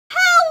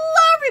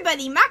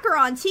everybody,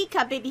 Macaron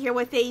Teacup Baby here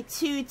with a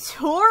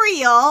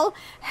tutorial.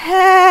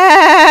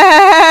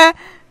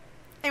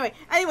 anyway,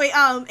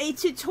 a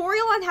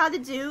tutorial on how to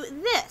do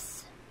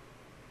this.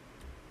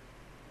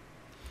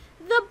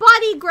 The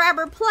body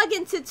grabber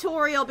plugin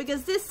tutorial,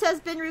 because this has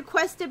been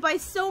requested by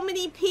so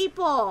many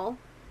people.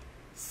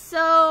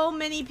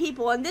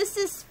 And this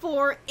is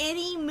for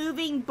any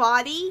moving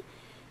body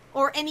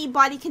or any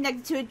body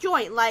connected to a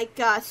joint, like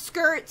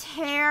skirt,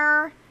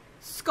 hair,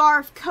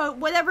 scarf, coat,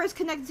 whatever is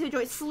connected to a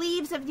joint.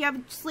 Sleeves, if you have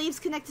sleeves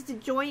connected to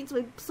joints,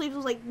 with sleeves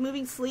with like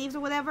moving sleeves or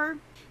whatever.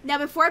 Now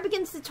before I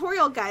begin this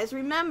tutorial, guys,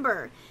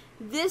 remember,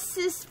 this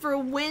is for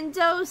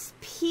Windows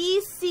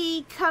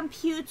PC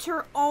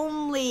computer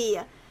only.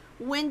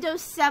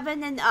 Windows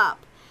 7 and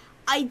up.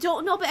 I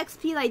don't know about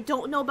XP and I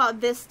don't know about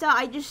Vista.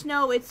 I just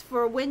know it's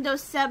for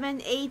Windows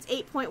 7, 8,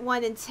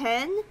 8.1, and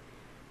 10.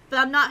 But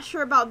I'm not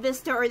sure about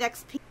Vista or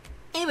XP.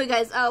 Anyway,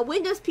 guys,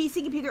 Windows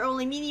PC computer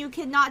only, meaning you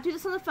cannot do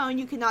this on the phone,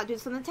 you cannot do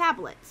this on the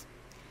tablet.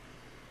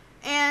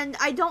 And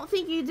I don't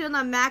think you do it on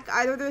a Mac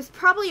either. There's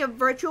probably a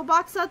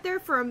VirtualBox out there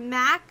for a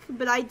Mac,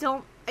 but I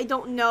don't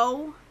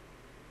know,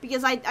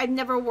 because I've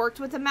never worked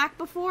with a Mac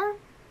before.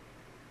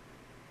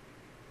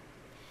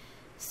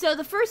 So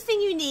the first thing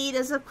you need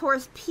is, of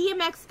course,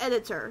 PMX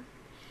editor.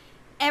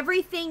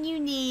 Everything you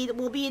need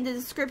will be in the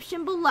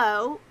description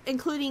below,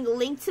 including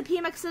link to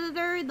PMX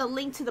editor, the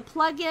link to the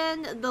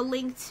plugin, the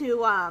link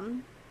to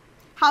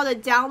how to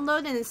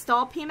download and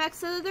install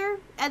PMX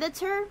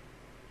editor.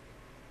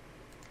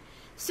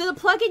 So the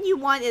plugin you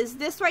want is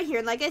this right here.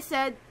 And like I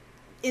said,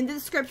 in the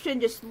description,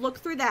 just look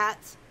through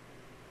that.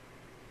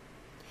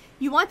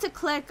 You want to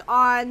click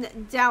on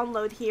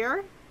download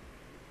here.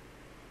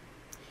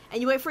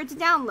 And you wait for it to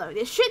download.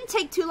 It shouldn't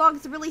take too long.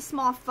 It's a really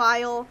small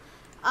file.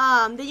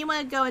 Then you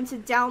want to go into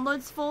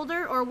downloads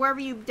folder, or wherever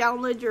you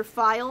download your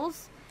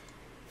files.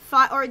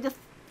 Or the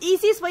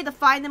easiest way to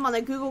find them on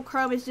the Google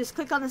Chrome is just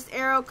click on this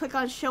arrow, click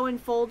on show in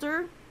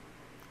folder,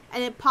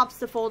 and it pops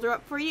the folder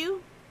up for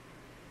you.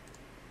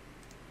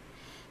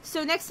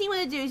 So next thing you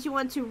want to do is you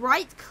want to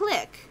right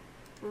click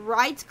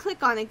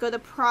on it, go to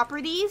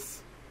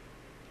properties,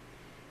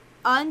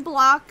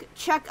 unblock,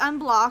 check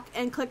unblock,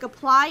 and click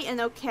apply and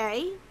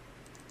OK.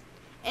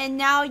 And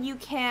now you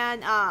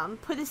can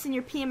put this in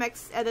your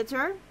PMX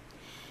editor.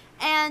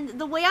 And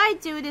the way I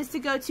do it is to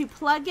go to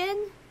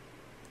plugin,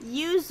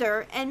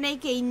 user, and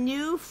make a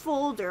new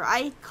folder.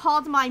 I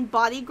called mine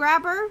body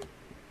grabber,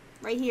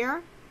 right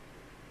here.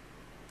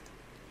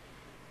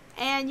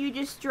 And you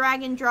just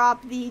drag and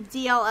drop the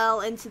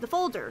DLL into the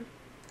folder.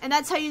 And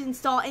that's how you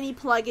install any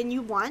plugin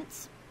you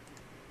want.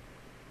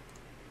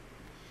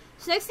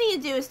 So next thing you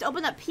do is to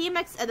open up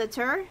PMX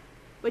editor,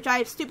 which I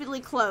have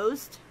stupidly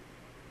closed.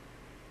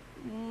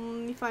 Let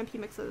me find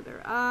PMX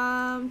editor.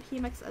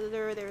 PMX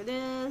editor, there it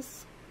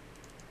is.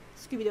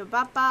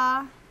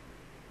 Scooby-Doo-Bapa.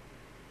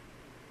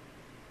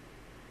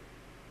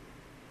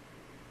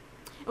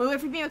 And we wait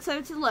for PMX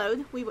editor to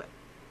load.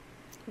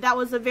 That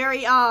was a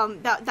very,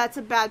 that's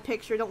a bad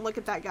picture. Don't look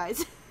at that,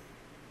 guys.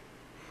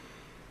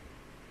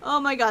 Oh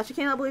my gosh, I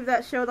cannot believe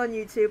that showed on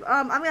YouTube.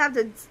 I'm gonna have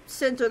to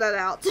censor that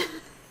out.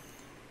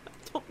 I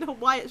don't know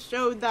why it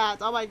showed that.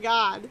 Oh my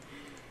god.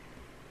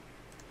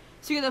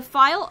 So you're gonna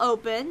file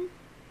open.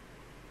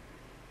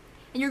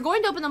 And you're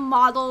going to open a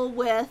model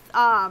with,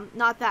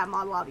 not that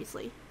model,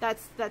 obviously.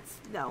 That's,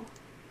 no.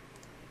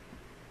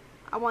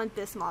 I want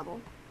this model.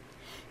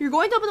 You're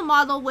going to open a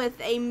model with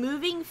a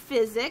moving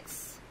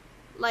physics.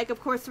 Like,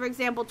 of course, for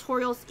example,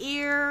 Toriel's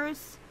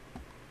ears.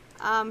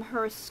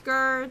 Her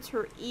skirts,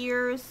 her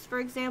ears, for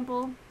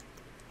example.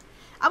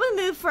 I'm going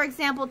to move, for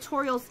example,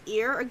 Toriel's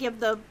ear, or give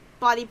the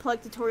body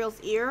plug to Toriel's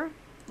ear.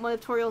 One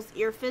of Toriel's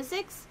ear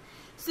physics.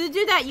 So to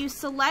do that, you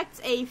select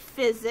a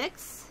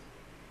physics.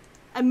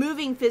 A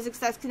moving physics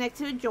that's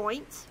connected to a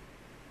joint,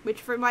 which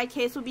for my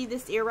case will be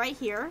this ear right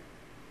here.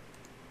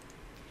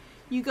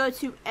 You go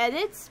to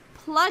edit,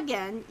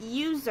 plugin,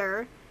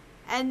 user,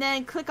 and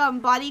then click on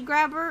body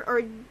grabber,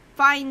 or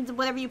find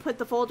whatever you put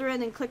the folder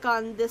in and click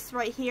on this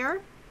right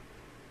here.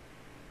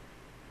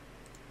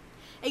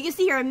 And you can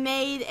see here I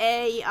made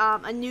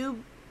a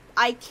new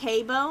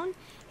IK bone.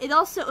 It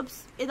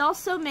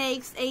also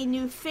makes a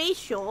new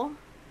facial.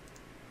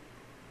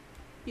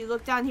 If you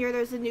look down here,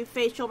 there's a new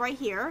facial right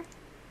here.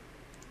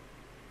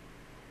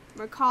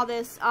 We're gonna call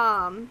this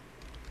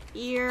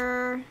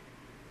ear.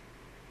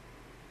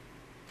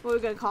 What are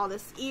we gonna call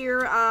this? Ear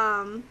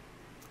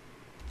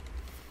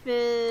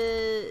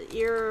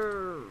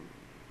ear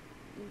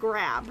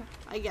grab,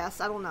 I guess.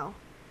 I don't know.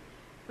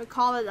 We'll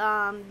call it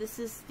this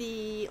is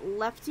the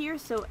left ear,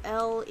 so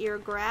L ear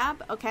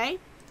grab. Okay.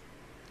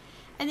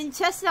 And then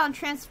test it on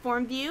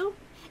transform view.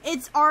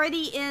 It's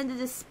already in the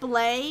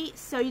display,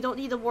 so you don't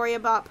need to worry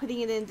about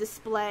putting it in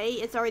display.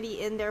 It's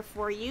already in there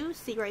for you.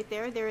 See right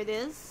there. There it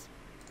is.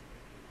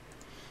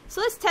 So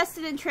let's test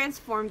it in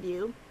transform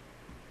view.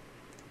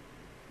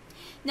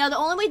 Now the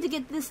only way to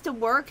get this to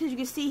work, as you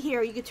can see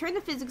here, you can turn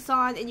the physics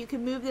on and you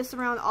can move this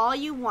around all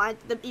you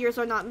want. The ears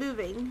are not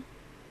moving.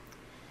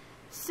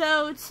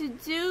 So to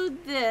do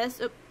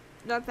this,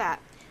 not that.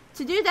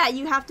 To do that,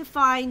 you have to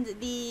find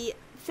the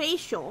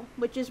facial,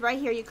 which is right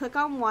here. You click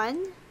on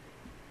one,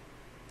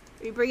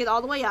 you bring it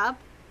all the way up,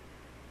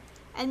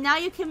 and now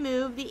you can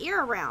move the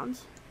ear around.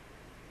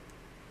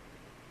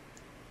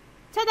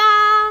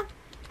 Ta-da!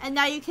 And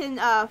now you can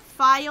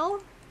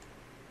file,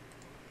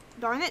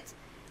 darn it,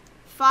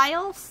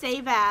 file,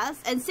 save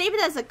as, and save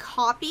it as a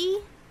copy.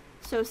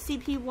 So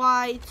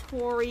CPY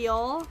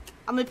Toriel.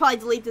 I'm going to probably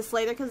delete this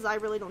later because I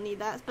really don't need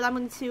that. But I'm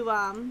going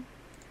to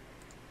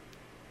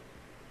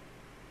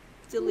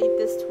delete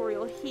this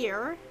Toriel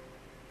here.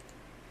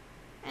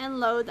 And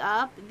load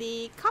up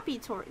the copy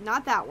Toriel.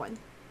 Not that one.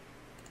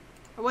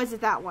 Or was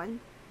it that one?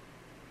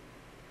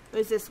 It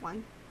was this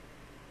one.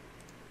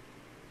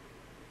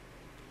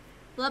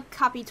 Load up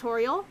copy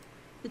Toriel.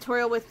 The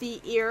Toriel with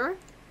the ear.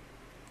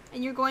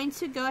 And you're going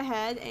to go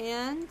ahead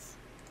and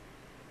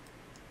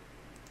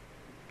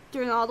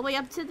turn it all the way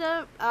up to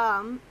the,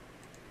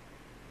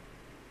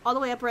 all the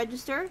way up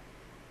register.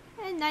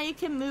 And now you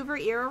can move her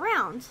ear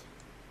around.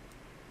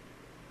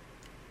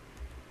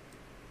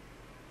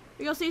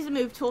 You can also use the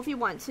move tool if you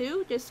want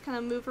to. Just kind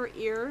of move her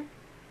ear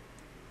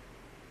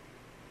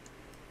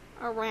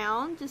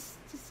around. Just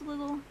a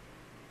little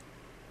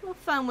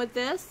fun with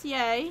this.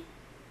 Yay.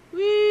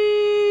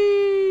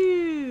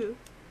 Woo!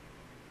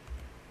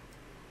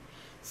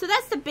 So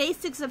that's the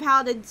basics of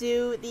how to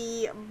do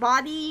the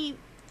body,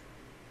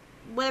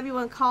 whatever you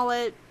want to call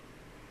it,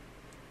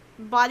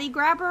 body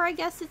grabber, I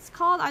guess it's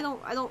called. I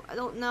don't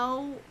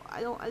know.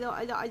 I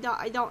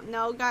don't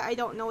know, guys. I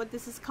don't know what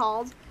this is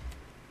called.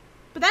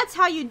 But that's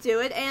how you do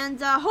it, and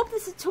hope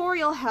this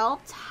tutorial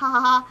helped.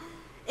 Haha.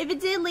 If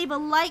it did, leave a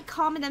like,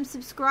 comment, and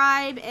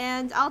subscribe,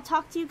 and I'll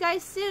talk to you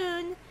guys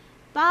soon.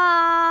 Bye!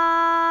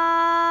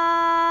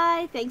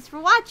 Thanks for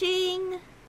watching!